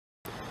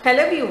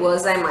Hello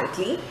viewers, I am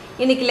Mythili.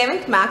 In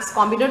 11th Maths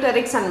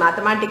Combinatorics and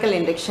Mathematical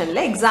Induction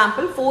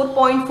example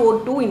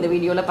 4.42 in the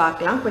video la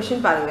paakalam. Question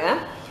parunga.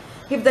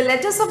 If the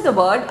letters of the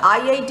word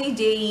IIT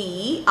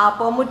JEE are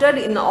permuted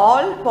in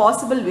all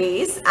possible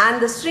ways and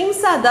the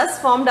strings are thus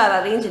formed or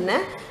arranged in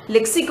a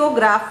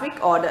lexicographic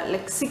order.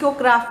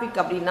 Lexicographic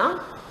அப்படினா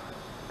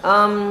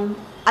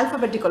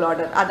alphabetical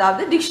order,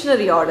 அதாவது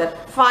dictionary order.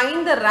 Find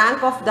the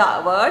rank of the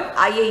word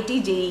IIT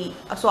JEE.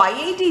 So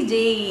IIT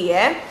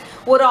JEE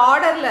ஒரு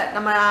ஆர்டர்ல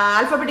நம்ம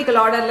alphabetical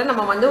ஆர்டர்ல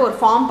நம்ம வந்து ஒரு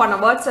form பண்ண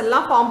வேர்ட்ஸ்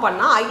எல்லாம் ஃபார்ம்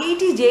பண்ணா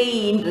ஐஐடி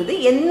ஜேஇன்றது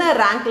என்ன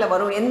ரேங்க்ல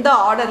வரும், எந்த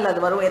ஆர்டர்ல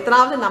அது வரும்,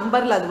 எத்தனாவது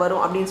நம்பர்ல அது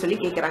வரும் அப்படின்னு சொல்லி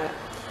கேட்குறாங்க.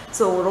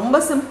 ஸோ ரொம்ப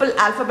சிம்பிள்.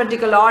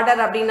 ஆல்பபெட்டிக்கல்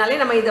ஆர்டர் அப்படின்னாலே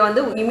நம்ம இதை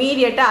வந்து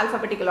இமீடியட்டாக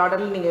ஆல்பபெட்டிக்கல்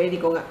ஆர்டரில் நீங்கள்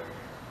எழுதிக்கோங்க.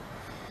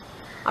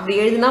 அப்படி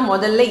எழுதினா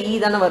முதல்ல இ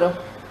தானே வரும்.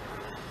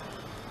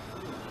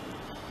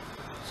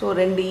 ஸோ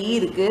 2 இ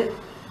இருக்கு,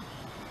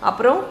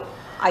 அப்புறம்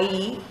ஐ,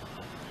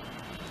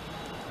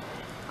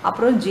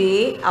 அப்புறம் ஜே,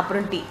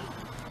 அப்புறம் டி.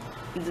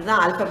 இதுதான்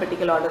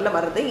ஆல்பபெட்டிக்கல் ஆர்டரில்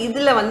வருது.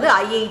 இதில் வந்து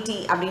ஐஐடி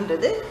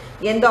அப்படின்றது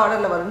எந்த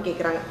ஆர்டரில் வரும்னு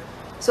கேட்குறாங்க.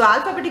 ஸோ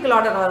ஆல்பபெட்டிக்கல்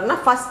ஆர்டர் வரும்னா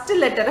ஃபஸ்ட்டு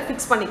லெட்டரை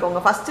ஃபிக்ஸ்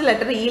பண்ணிக்கோங்க. ஃபஸ்ட்டு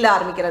லெட்டர் ஈல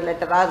ஆரம்பிக்கிற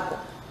லெட்டராக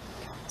இருக்கும்.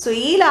 ஸோ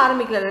ஈல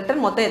ஆரம்பிக்கிற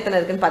லெட்டர் மொத்தம் எத்தனை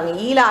இருக்குன்னு பாருங்கள்.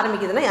 ஈல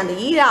ஆரம்பிக்குதுன்னா அந்த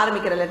ஈல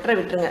ஆரம்பிக்கிற லெட்டரை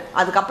விட்டுருங்க.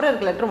 அதுக்கப்புறம்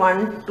இருக்க லெட்டர்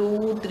 1 2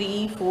 3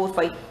 4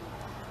 5.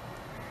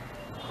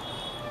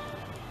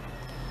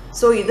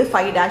 ஸோ இது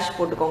 5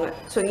 போட்டுக்கோங்க.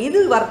 ஸோ இது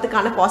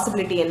வரத்துக்கான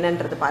பாசிபிலிட்டி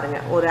என்னன்றது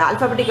பாருங்கள். ஒரு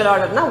ஆல்பபெட்டிக்கல்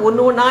ஆர்டர்னா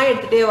ஒன்று ஒன்றா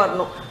எடுத்துகிட்டே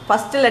வரணும்.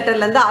 ஃபஸ்ட்டு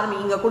லெட்டர்லேருந்து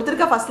இங்கே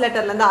கொடுத்துருக்க ஃபஸ்ட்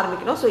லெட்டர்லேருந்து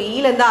ஆரம்பிக்கணும். ஸோ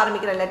ஈலேருந்து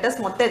ஆரம்பிக்கிற லெட்டர்ஸ்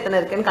மொத்தம் எத்தனை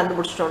இருக்குன்னு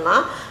கண்டுபிடிச்சிட்டோம்னா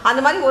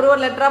அந்த மாதிரி ஒரு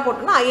லெட்டராக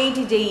போட்டோம்னா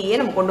ஐஐடி ஜேஇஏ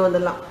நம்ம கொண்டு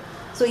வந்துடலாம்.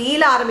 ஸோ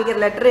ஈல ஆரம்பிக்கிற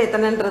லெட்டர்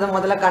எத்தனைன்றதை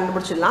முதல்ல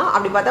கண்டுபிடிச்சிடலாம்.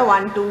 அப்படி பார்த்தா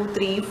 1 2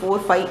 3 4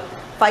 5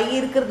 5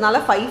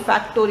 இருக்கிறதுனால 5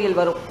 ஃபேக்டோரியல்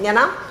வரும்.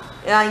 ஏன்னா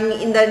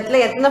இந்த இடத்துல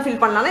எத்தனை ஃபில்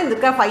பண்ணலாம்னா இந்த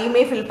இருக்க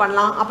 5மே ஃபில்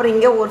பண்ணலாம். அப்புறம்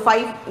இங்கே ஒரு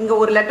 5, இங்கே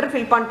ஒரு லெட்டர்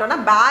ஃபில் பண்ணிட்டோம்னா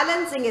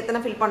பேலன்ஸ் இங்கே எத்தனை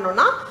ஃபில்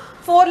பண்ணோம்னா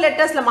 4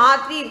 லெட்டர்ஸில்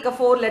மாற்றி இருக்க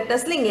 4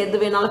 லெட்டர்ஸில் இங்கே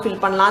எது வேணாலும் ஃபில்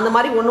பண்ணலாம். அந்த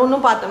மாதிரி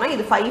ஒன்று பார்த்தோம்னா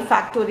இது 5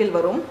 ஃபேக்டோரியல்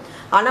வரும்.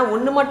 ஆனால்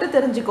ஒன்று மட்டும்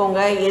தெரிஞ்சுக்கோங்க,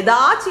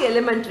 ஏதாச்சும்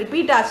எலிமெண்ட்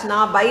ரிப்பீட் ஆச்சுன்னா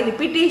பை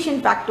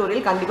ரிப்பீட்டேஷன்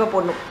ஃபேக்டோரியல் கண்டிப்பாக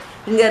போடணும்.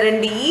 இங்கே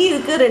 2 இ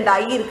இருக்குது, 2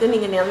 ஐ இருக்குதுன்னு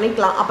நீங்கள்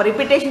நினைக்கலாம். அப்போ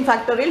ரிப்பீட்டேஷன்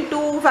ஃபேக்டோரியல்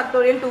 2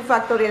 ஃபேக்டோரியல் 2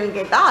 ஃபேக்டோரியல்னு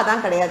கேட்டால்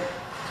அதான் கிடையாது.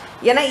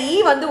 ஏன்னா இ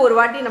வந்து ஒரு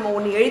வாட்டி நம்ம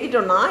ஒன்று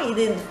எழுதிட்டோம்னா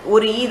இது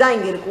ஒரு இ தான்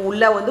இங்கே இருக்கும்,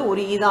 உள்ளே வந்து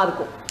ஒரு இ தான்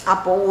இருக்கும்.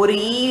 அப்போது ஒரு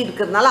இ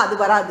இருக்கிறதுனால அது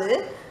வராது.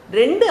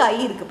 2 ஐ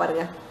இருக்குது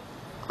பாருங்கள்,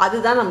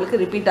 அதுதான்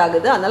நம்மளுக்கு ரிப்பீட்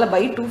ஆகுது. அதனால்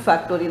பை 2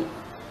 ஃபேக்டோரியல்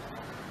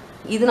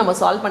இது நம்ம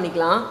சால்வ்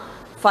பண்ணிக்கலாம்.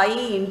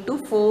 5 ×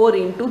 4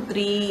 ×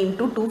 3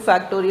 × 2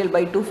 ஃபேக்டோரியல்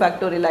பை 2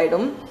 ஃபேக்டோரியல்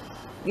ஆகிடும்.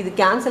 இது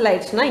கேன்சல்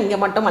ஆகிடுச்சுன்னா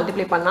இங்கே மட்டும்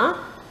மல்டிப்ளை பண்ணால்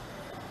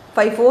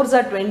 5 4s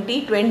are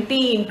 20,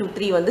 20 ×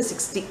 3 வந்து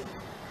 60.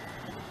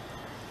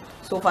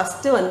 ஸோ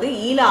ஃபஸ்ட்டு வந்து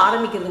ஈல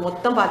ஆரம்பிக்கிறது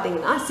மொத்தம்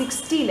பார்த்தீங்கன்னா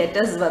 60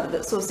 லெட்டர்ஸ் வருது.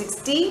 ஸோ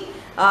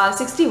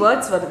 60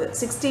 வேர்ட்ஸ் வருது.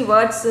 60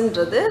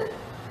 வேர்ட்ஸுன்றது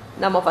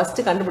நம்ம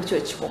ஃபஸ்ட்டு கண்டுபிடிச்சி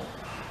வச்சுப்போம்.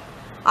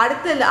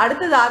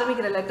 அடுத்தது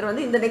ஆரம்பிக்கிற லெட்டர்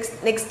வந்து இந்த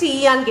நெக்ஸ்ட்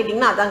ஈயான்னு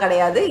கேட்டிங்கன்னா அதான்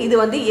கிடையாது. இது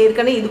வந்து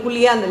ஏற்கனவே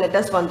இதுக்குள்ளேயே அந்த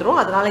லெட்டர்ஸ்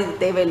வந்துடும், அதனால் இது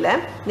தேவையில்லை.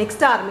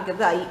 நெக்ஸ்ட்டு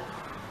ஆரம்பிக்கிறது ஐ.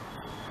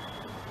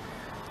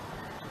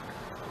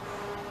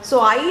 ஸோ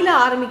ஐயில்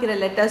ஆரம்பிக்கிற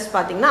லெட்டர்ஸ்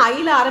பார்த்தீங்கன்னா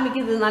ஐயில்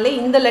ஆரம்பிக்கிறதுனாலே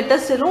இந்த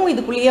லெட்டர்ஸும்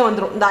இதுக்குள்ளேயே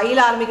வந்துடும். இந்த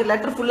ஐயில் ஆரம்பிக்கிற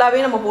லெட்டர்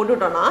ஃபுல்லாகவே நம்ம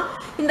போட்டுவிட்டோம்னா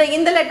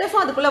இந்த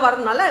லெட்டர்ஸும் அதுக்குள்ளே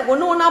வரதுனால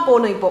ஒன்று ஒன்றா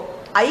போகணும். இப்போது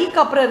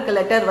ஐக்கு அப்புறம் இருக்க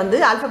லெட்டர் வந்து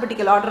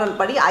ஆல்பபெட்டிக்கல் ஆர்டர்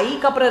படி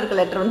ஐக்கு அப்புறம் இருக்க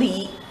லெட்டர் வந்து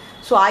இ.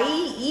 ஸோ ஐ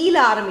ஈல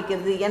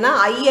ஆரம்பிக்கிறது, ஏன்னா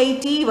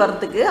ஐஐடி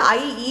வரத்துக்கு ஐ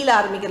ஈல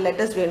ஆரம்பிக்கிற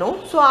லெட்டர்ஸ் வேணும்.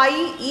 ஸோ ஐ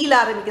ஈல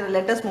ஆரம்பிக்கிற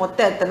லெட்டர்ஸ்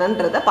மொத்தம்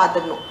எத்தனைன்றதை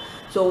பார்த்துக்கணும்.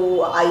 ஸோ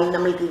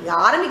நம்மளுக்கு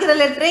ஆரம்பிக்கிற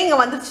லெட்டரே இங்கே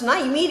வந்துருச்சுன்னா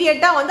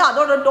இமீடியட்டாக வந்து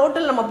அதோட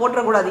டோட்டல் நம்ம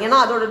போட்டுறக்கூடாது. ஏன்னா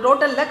அதோட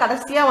டோட்டலில்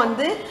கடைசியாக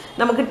வந்து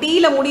நமக்கு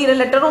டீயில் முடிகிற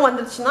லெட்டரும்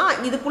வந்துருச்சுன்னா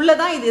இதுக்குள்ளே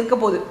தான் இது இருக்க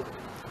போகுது.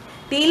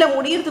 டீயில்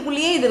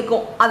முடிகிறதுக்குள்ளேயே இது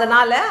இருக்கும்.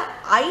 அதனால்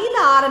ஐயில்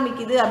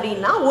ஆரம்பிக்குது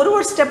அப்படின்னா ஒரு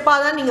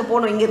ஸ்டெப்பாக தான் நீங்கள்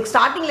போகணும். இங்கே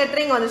ஸ்டார்டிங்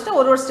லெட்டரே இங்கே வந்துச்சுன்னா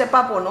ஒரு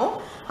ஸ்டெப்பாக போகணும்.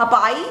 அப்போ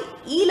ஐ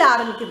ஈல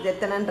ஆரம்பிக்கிறது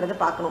எத்தனைன்றதை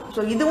பார்க்கணும்.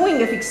 ஸோ இதுவும்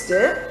இங்கே ஃபிக்ஸ்டு.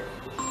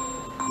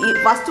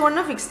 ஃபஸ்ட்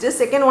ஒன்றும் ஃபிக்ஸ்டு,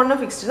 செகண்ட்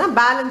ஒன்றும் ஃபிக்ஸ்டுனா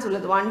பேலன்ஸ்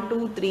உள்ளது 1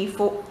 2 3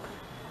 4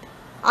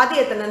 அது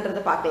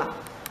எத்தனைன்றதை பார்க்கலாம்.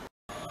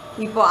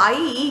 இப்போ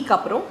ஐஇக்கு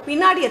அப்புறம்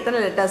பின்னாடி எத்தனை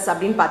லெட்டர்ஸ்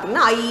அப்படின்னு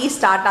பார்த்தீங்கன்னா ஐஇ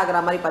ஸ்டார்ட் ஆகிற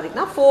மாதிரி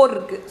பார்த்தீங்கன்னா 4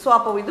 இருக்குது. ஸோ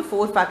அப்போ இது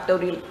 4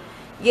 ஃபேக்டோரியல்.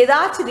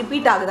 ஏதாச்சும்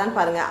ரிப்பீட் ஆகுதான்னு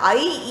பாருங்கள்.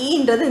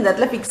 ஐஇன்றது இந்த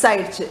இடத்துல ஃபிக்ஸ்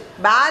ஆகிடுச்சு.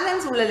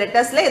 பேலன்ஸ் உள்ள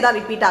லெட்டர்ஸில் எதாவது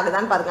ரிப்பீட்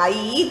ஆகுதான்னு பாருங்கள்.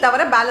 ஐஇ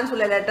தவிர பேலன்ஸ்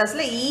உள்ள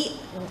லெட்டர்ஸில் இ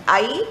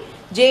ஐ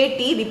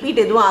ஜேடி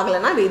ரிப்பீட் எதுவும்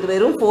ஆகலைன்னா இது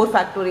வெறும் 4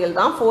 ஃபேக்டோரியல்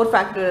தான். 4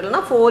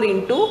 ஃபேக்டோரியல்னால் 4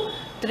 ×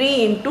 3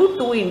 ×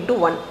 2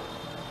 × 1.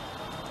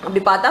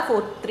 அப்படி பார்த்தா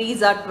 4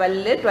 3s are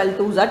 12, 12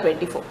 2s are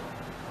 24.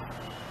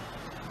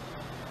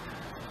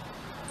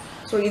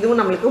 So இதுவும்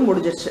நம்மளுக்கு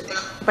முடிஞ்சிருச்சு.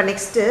 இப்போ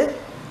நெக்ஸ்ட்டு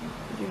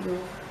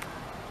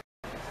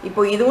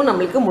இப்போ இதுவும்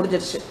நம்மளுக்கு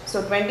முடிஞ்சிருச்சு. ஸோ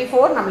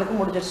 24 நம்மளுக்கு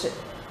முடிஞ்சிருச்சு.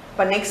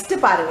 இப்போ நெக்ஸ்ட்டு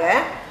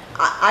பாருங்கள்,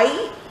 ஐ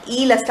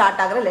ஈல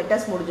ஸ்டார்ட் ஆகிற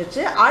லெட்டர்ஸ்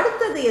முடிஞ்சிருச்சு.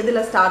 அடுத்தது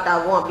எதில் ஸ்டார்ட்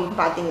ஆகும் அப்படின்னு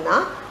பார்த்தீங்கன்னா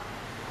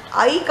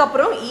ஐக்கு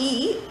அப்புறம் இ,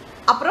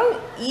 அப்புறம்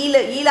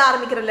ஈல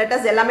ஆரம்பிக்கிற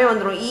லெட்டர்ஸ் எல்லாமே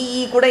வந்துடும். இ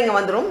கூட இங்கே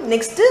வந்துடும்.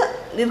 நெக்ஸ்ட்டு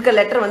இருக்க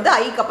லெட்டர் வந்து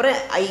ஐக்கு அப்புறம்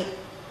ஐ.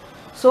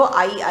 ஸோ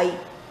ஐ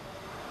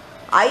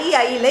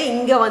ஐல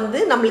இங்கே வந்து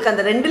நம்மளுக்கு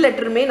அந்த 2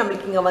 லெட்டருமே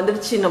நம்மளுக்கு இங்கே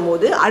வந்துருச்சுன்னும்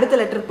போது அடுத்த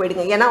லெட்டருக்கு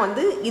போயிடுங்க. ஏன்னா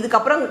வந்து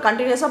இதுக்கப்புறம்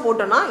கண்டினியூஸாக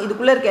போட்டோன்னா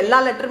இதுக்குள்ளே இருக்க எல்லா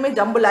லெட்டருமே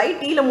ஜம்பிள் ஆகி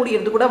டீயில்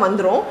முடிகிறது கூட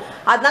வந்துடும்.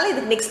 அதனால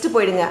இதுக்கு நெக்ஸ்ட்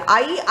போயிடுங்க.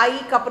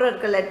 ஐக்கு அப்புறம்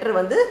இருக்க லெட்டர்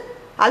வந்து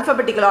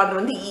ஆல்ஃபபெட்டிக்கல்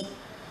ஆர்டர் வந்து இ.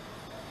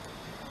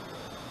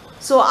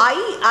 ஸோ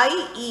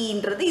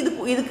ஐஇன்றது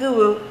இதுக்கு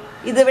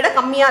இதை விட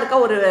கம்மியாக இருக்க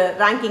ஒரு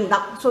ரேங்கிங்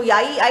தான். ஸோ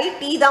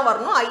ஐஐடி தான்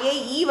வரணும்.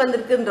 ஐஐஇ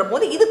வந்திருக்குன்ற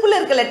போது இதுக்குள்ளே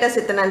இருக்க லெட்டர்ஸ்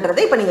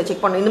எத்தனைன்றதை இப்போ நீங்கள்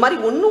செக் பண்ணணும். இந்த மாதிரி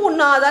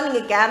ஒன்றா தான்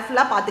நீங்கள்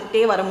கேர்ஃபுல்லாக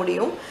பார்த்துக்கிட்டே வர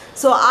முடியும்.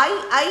 ஸோ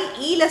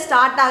ஐஐஇல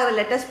ஸ்டார்ட் ஆகிற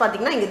லெட்டர்ஸ்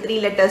பார்த்தீங்கன்னா இங்கே 3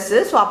 லெட்டர்ஸு.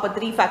 ஸோ அப்போ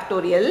 3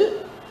 ஃபேக்டோரியல்.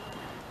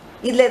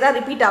 இதில் எதாவது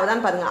ரிப்பீட்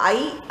ஆகுதான்னு பாருங்கள்.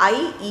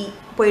 ஐஐஇ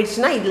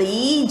போயிடுச்சுன்னா இதில்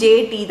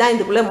இஜேடி தான்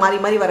இதுக்குள்ளே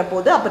மாறி மாறி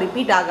வரப்போகுது. அப்போ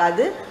ரிப்பீட்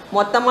ஆகாது.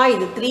 மொத்தமாக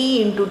இது 3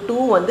 × 2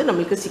 வந்து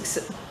நம்மளுக்கு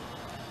 6.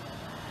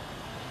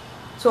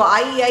 ஸோ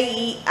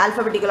ஐஐஇ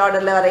ஆல்ஃபபெட்டிக்கல்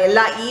ஆர்டரில் வர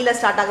எல்லா ஈல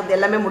ஸ்டார்ட் ஆகுறது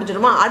எல்லாமே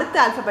முடிஞ்சிடுமா. அடுத்த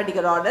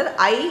ஆல்ஃபபெட்டிக்கல் ஆர்டர்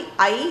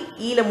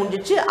ஐஇல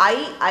முடிஞ்சிச்சு.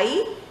 ஐ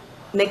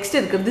நெக்ஸ்ட்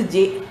இருக்கிறது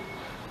ஜே.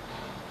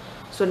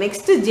 ஸோ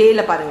நெக்ஸ்ட்டு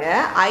ஜேயில்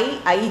பாருங்கள்.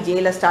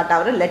 ஐஜேயில் ஸ்டார்ட்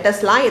ஆகிற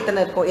லெட்டர்ஸ்லாம்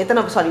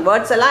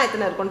வேர்ட்ஸ் எல்லாம்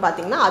எத்தனை இருக்கும்னு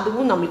பார்த்தீங்கன்னா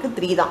அதுவும் நம்மளுக்கு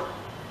 3 தான்.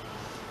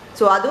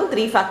 ஸோ அதுவும்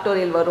 3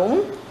 ஃபேக்டோரியல் வரும்.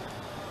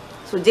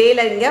 ஸோ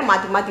ஜேயில் இங்கே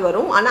மாற்றி மாற்றி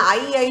வரும். ஆனால்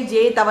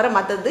ஐஐஜே தவிர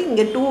மற்றது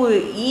இங்கே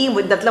 2E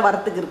இந்த இடத்துல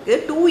வரத்துக்கு இருக்குது.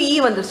 2E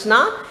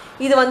வந்துருச்சுன்னா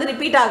இது வந்து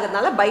ரிப்பீட்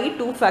ஆகிறதுனால by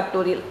 2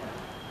 factorial.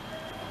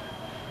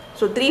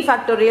 So 3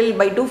 factorial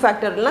by 2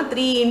 ஃபேக்டோரியல்னால்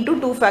 3 ×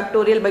 2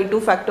 factorial by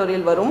 2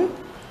 factorial வரும்.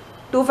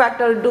 2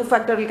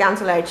 ஃபேக்டோரியல்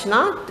கேன்சல்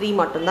ஆகிடுச்சுன்னா 3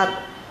 மட்டும்தான்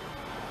இருக்கும்.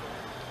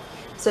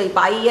 ஸோ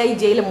இப்போ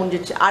ஐஐஜேயில்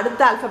முடிஞ்சிச்சு.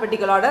 அடுத்த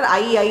ஆல்ஃபபெட்டிக்கல் ஆர்டர்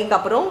ஐக்கு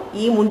அப்புறம்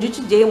இ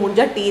முடிஞ்சிச்சு, ஜே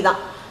முடிஞ்சா டி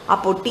தான்.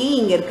 அப்போது டி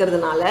இங்கே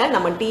இருக்கிறதுனால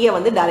நம்ம டீயை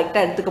வந்து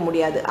டைரெக்டாக எடுத்துக்க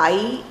முடியாது.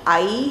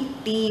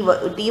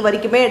 டி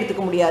வரைக்குமே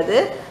எடுத்துக்க முடியாது.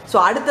 ஸோ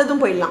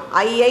அடுத்ததும் போயிடலாம்.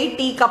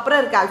 ஐஐடிக்கு அப்புறம்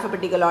இருக்க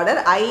ஆல்ஃபபெட்டிக்கல் ஆர்டர்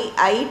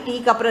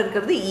ஐடிக்கு அப்புறம்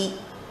இருக்கிறது இ.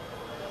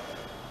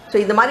 ஸோ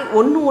இந்த மாதிரி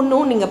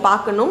ஒன்றும் நீங்கள்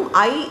பார்க்கணும்.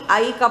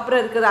 ஐக்கு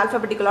அப்புறம் இருக்கிற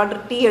ஆல்ஃபபெட்டிக்கல்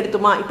ஆர்டர் டி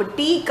எடுத்துமா. இப்போ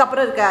டீக்கு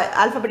அப்புறம் இருக்க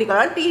ஆல்ஃபபெட்டிக்கல்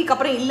ஆர்டர் டீக்கு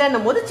அப்புறம்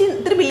இல்லைன்னும் போது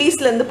திரும்பி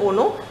லீஸ்லேருந்து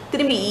போகணும்,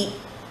 திரும்பி இ.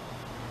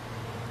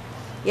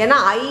 ஏன்னா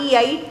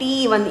ஐஐடி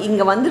வந்து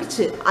இங்கே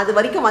வந்துருச்சு, அது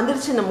வரைக்கும்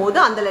வந்துருச்சுன்னும் போது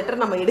அந்த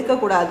லெட்டர் நம்ம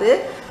எடுக்கக்கூடாது.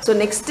 ஸோ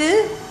நெக்ஸ்ட்டு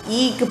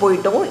இக்கு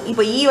போயிட்டோம்.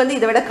 இப்போ இ வந்து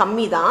இதை விட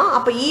கம்மி தான்.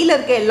 அப்போ இயில்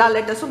இருக்க எல்லா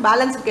லெட்டர்ஸும்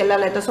பேலன்ஸ் இருக்க எல்லா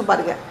லெட்டர்ஸும்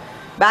பாருங்கள்.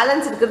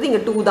 பேலன்ஸ் இருக்கிறது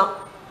இங்கே 2 தான்.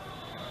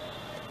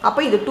 அப்போ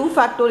இது 2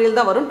 ஃபேக்டோரியல்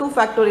தான் வரும். 2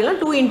 ஃபேக்டோரியல்னா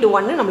 2 ×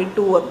 1 நம்மளுக்கு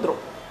 2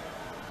 வந்துடும்.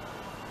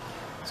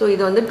 ஸோ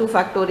இது வந்து 2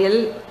 ஃபேக்டோரியல்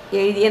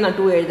எழுதியே நான்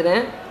 2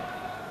 எழுதுகிறேன்.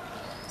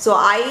 ஸோ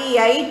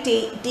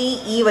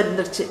ஐஐடிஇ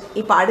வந்துருச்சு.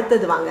 இப்போ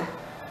அடுத்தது வாங்க.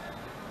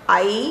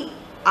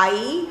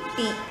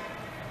 ஐஐடி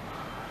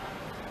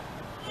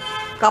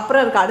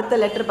அப்புறம் இருக்க அடுத்த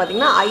லெட்டர்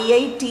பார்த்தீங்கன்னா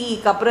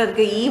ஐஐடிக்கு அப்புறம்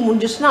இருக்க இ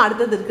முடிஞ்சிச்சுன்னா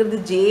அடுத்தது இருக்கிறது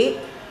ஜே.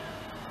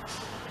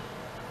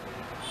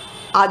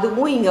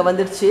 அதுவும் இங்கே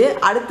வந்துருச்சு.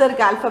 அடுத்த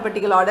இருக்க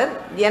ஆல்ஃபபெட்டிக்கல் ஆர்டர்,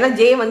 ஏன்னா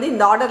ஜே வந்து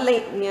இந்த ஆர்டரில்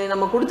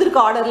நம்ம கொடுத்துருக்க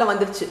ஆர்டரில்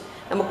வந்துருச்சு.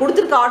 நம்ம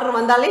கொடுத்துருக்க ஆர்டர்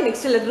வந்தாலே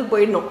நெக்ஸ்ட் லெட்டருக்கு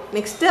போயிடணும்.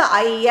 நெக்ஸ்ட்டு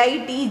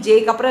ஐஐடி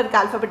ஜேக்கு அப்புறம்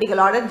இருக்க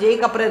ஆல்ஃபபெட்டிக்கல் ஆர்டர்,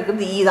 ஜேக்கு அப்புறம்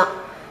இருக்கிறது இ தான்.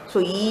 ஸோ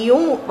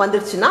இயும்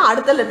வந்துருச்சுன்னா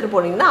அடுத்த லெட்டர்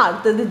போனீங்கன்னா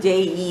அடுத்தது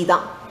ஜேஇ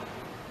தான்.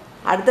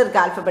 அடுத்த இருக்க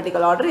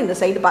ஆல்ஃபபெட்டிக்கல் ஆர்டர் இந்த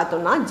சைடு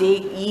பார்த்தோம்னா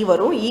ஜேஇ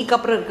வரும். இக்கு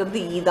அப்புறம் இருக்கிறது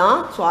இ தான்.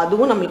 ஸோ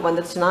அதுவும் நம்மளுக்கு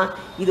வந்துருச்சுன்னா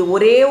இது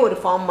ஒரே ஒரு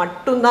ஃபார்ம்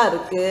மட்டும்தான்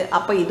இருக்குது.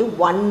 அப்போ இது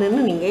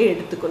 1ன்னு நீங்கள்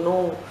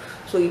எடுத்துக்கணும்.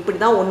 ஸோ இப்படி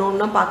தான்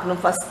ஒன்று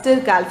பார்க்கணும். ஃபஸ்ட்டு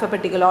இருக்க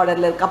ஆல்ஃபபெட்டிக்கல்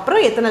ஆர்டரில் இருக்க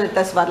அப்புறம் எத்தனை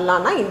லெட்டர்ஸ்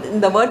வரலான்னா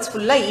இந்த வேர்ட்ஸ்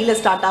ஃபுல்லாக ஈல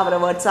ஸ்டார்ட் ஆகிற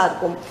வேர்ட்ஸாக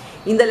இருக்கும்.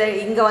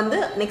 இங்கே வந்து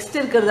நெக்ஸ்ட்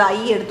இருக்கிறது ஐ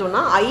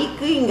எடுத்தோன்னா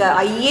ஐக்கு இங்கே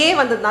ஐயே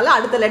வந்ததுனால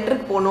அடுத்த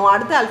லெட்டருக்கு போகணும்.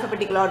 அடுத்த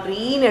ஆல்ஃபபெட்டிக்கல் ஆர்டர்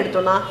ஈன்னு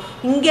எடுத்தோன்னா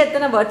இங்கே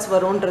எத்தனை வேர்ட்ஸ்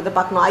வரும்ன்றதை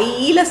பார்க்கணும்.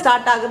 ஐயில்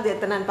ஸ்டார்ட் ஆகுறது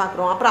எத்தனைன்னு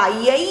பார்க்குறோம். அப்புறம்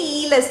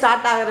ஐஐஇயில்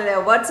ஸ்டார்ட் ஆகிற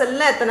வேர்ட்ஸ்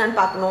எல்லாம் எத்தனைன்னு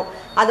பார்க்கணும்.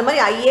 அது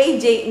மாதிரி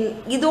ஐஐஜே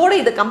இதோடு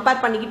இதை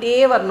கம்பேர் பண்ணிக்கிட்டே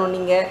வரணும்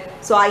நீங்கள்.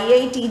 ஸோ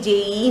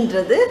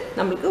ஐஐடிஜேஇன்றது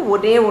நம்மளுக்கு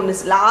ஒரே ஒன்று,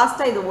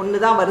 லாஸ்ட்டாக இது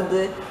ஒன்று தான்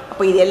வருது.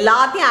 அப்போ இது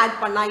எல்லாத்தையும்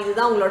ஆட் பண்ணால்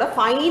இதுதான் உங்களோட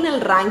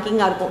ஃபைனல்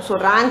ரேங்கிங்காக இருக்கும். ஸோ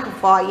ரேங்க்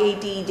ஃபார்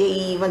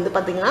ஐஐடிஜேஇ வந்து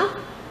பார்த்திங்கன்னா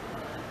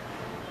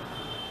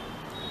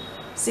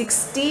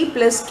 60 +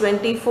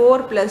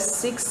 24 +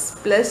 6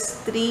 +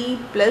 3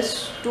 +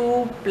 2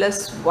 +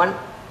 1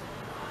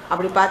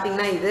 அப்படி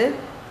பார்த்தீங்கன்னா இது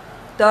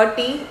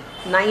 30,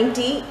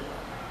 90,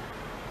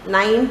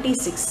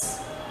 96.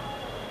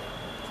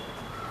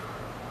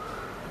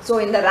 ஸோ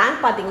இந்த ரேங்க்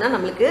பார்த்தீங்கன்னா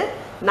நம்மளுக்கு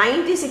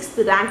 96th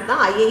ரேங்க்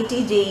தான்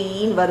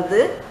ஐஐடிஜேஇன்னு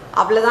வருது.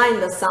 அவ்வளோதான்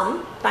இந்த சம்.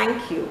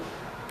 தேங்க்யூ.